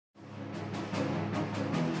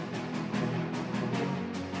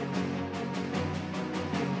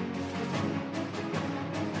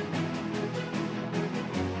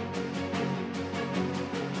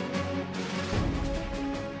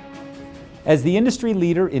As the industry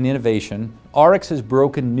leader in innovation, ARIIX has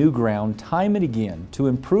broken new ground time and again to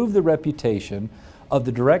improve the reputation of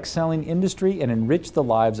the direct selling industry and enrich the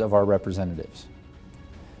lives of our representatives.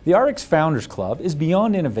 The ARIIX Founders Club is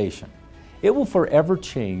beyond innovation. It will forever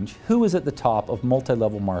change who is at the top of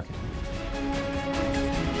multi-level marketing.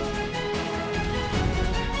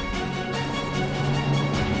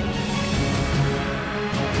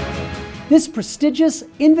 This prestigious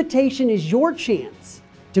invitation is your chance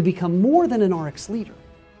to become more than an ARIIX leader.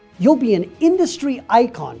 You'll be an industry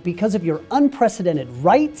icon because of your unprecedented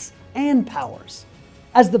rights and powers.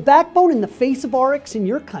 As the backbone and the face of ARIIX in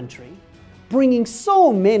your country, bringing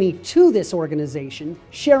so many to this organization,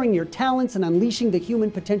 sharing your talents and unleashing the human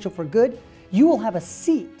potential for good, you will have a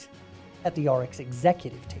seat at the ARIIX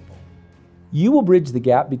executive table. You will bridge the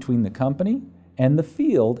gap between the company and the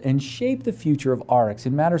field and shape the future of ARIIX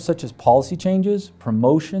in matters such as policy changes,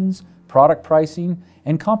 promotions, product pricing,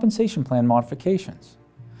 and compensation plan modifications.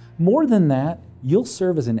 More than that, you'll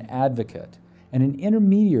serve as an advocate and an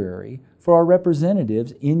intermediary for our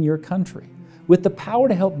representatives in your country, with the power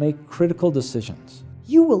to help make critical decisions.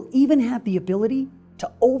 You will even have the ability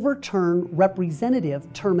to overturn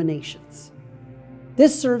representative terminations.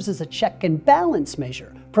 This serves as a check and balance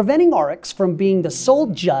measure, preventing ARIIX from being the sole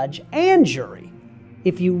judge and jury.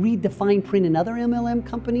 If you read the fine print in other MLM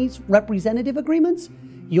companies' representative agreements,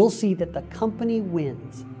 you'll see that the company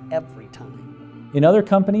wins every time. In other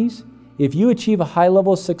companies, if you achieve a high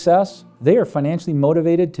level of success, they are financially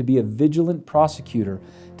motivated to be a vigilant prosecutor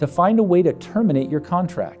to find a way to terminate your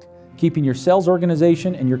contract, keeping your sales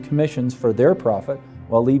organization and your commissions for their profit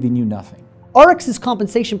while leaving you nothing. ARIIX's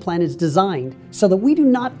compensation plan is designed so that we do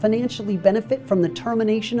not financially benefit from the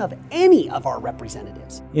termination of any of our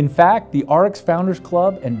representatives. In fact, the ARIIX Founders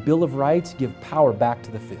Club and Bill of Rights give power back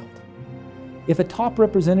to the field. If a top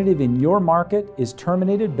representative in your market is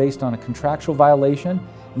terminated based on a contractual violation,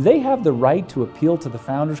 they have the right to appeal to the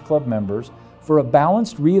Founders Club members for a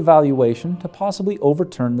balanced reevaluation to possibly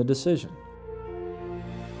overturn the decision.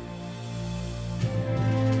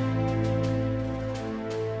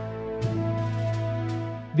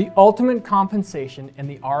 The ultimate compensation in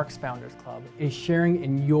the ARIIX Founders Club is sharing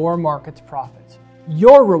in your market's profits,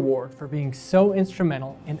 your reward for being so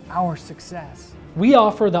instrumental in our success. We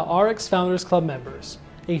offer the ARIIX Founders Club members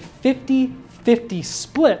a 50-50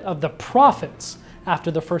 split of the profits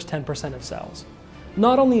after the first 10% of sales.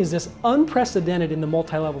 Not only is this unprecedented in the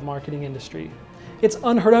multi-level marketing industry, it's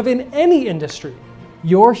unheard of in any industry.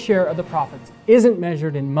 Your share of the profits isn't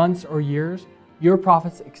measured in months or years. Your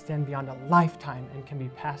profits extend beyond a lifetime and can be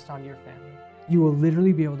passed on to your family. You will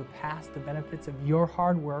literally be able to pass the benefits of your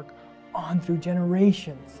hard work on through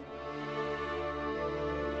generations.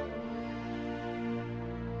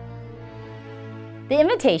 The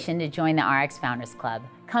invitation to join the ARIIX Founders Club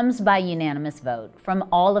comes by unanimous vote from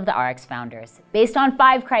all of the ARIIX founders based on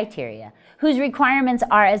 5 criteria, whose requirements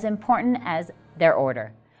are as important as their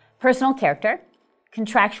order: personal character,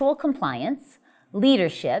 contractual compliance,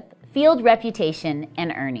 leadership, field reputation,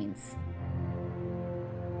 and earnings.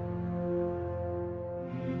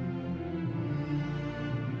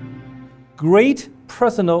 Great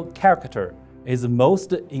personal character is the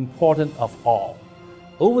most important of all.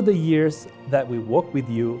 Over the years that we work with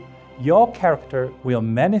you, your character will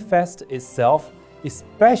manifest itself,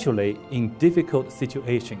 especially in difficult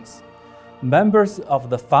situations. Members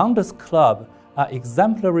of the Founders Club are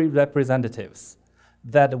exemplary representatives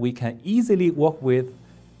that we can easily work with,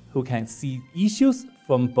 who can see issues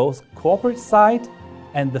from both corporate side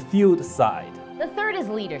and the field side. The third is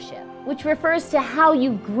leadership, which refers to how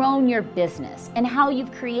you've grown your business and how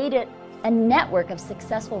you've created a network of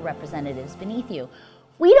successful representatives beneath you.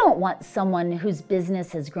 We don't want someone whose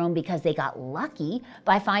business has grown because they got lucky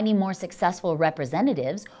by finding more successful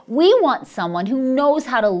representatives. We want someone who knows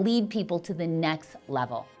how to lead people to the next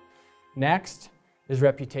level. Next is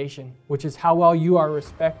reputation, which is how well you are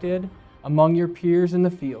respected among your peers in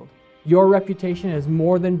the field. Your reputation is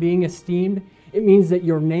more than being esteemed. It means that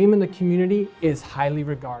your name in the community is highly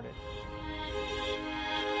regarded.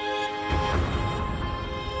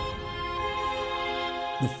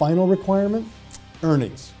 The final requirement: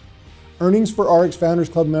 earnings. Earnings for ARIIX Founders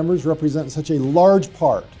Club members represent such a large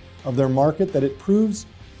part of their market that it proves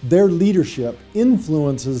their leadership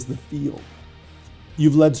influences the field.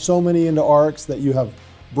 You've led so many into ARIIX that you have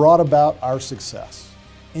brought about our success,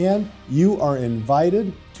 and you are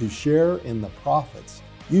invited to share in the profits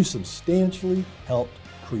you substantially helped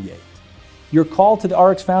create. Your call to the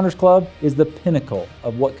ARIIX Founders Club is the pinnacle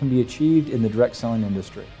of what can be achieved in the direct selling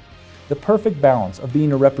industry. The perfect balance of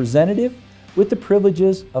being a representative with the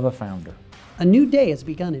privileges of a founder. A new day has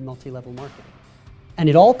begun in multi-level marketing. And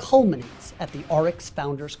it all culminates at the ARIIX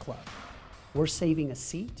Founders Club. We're saving a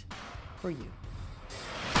seat for you.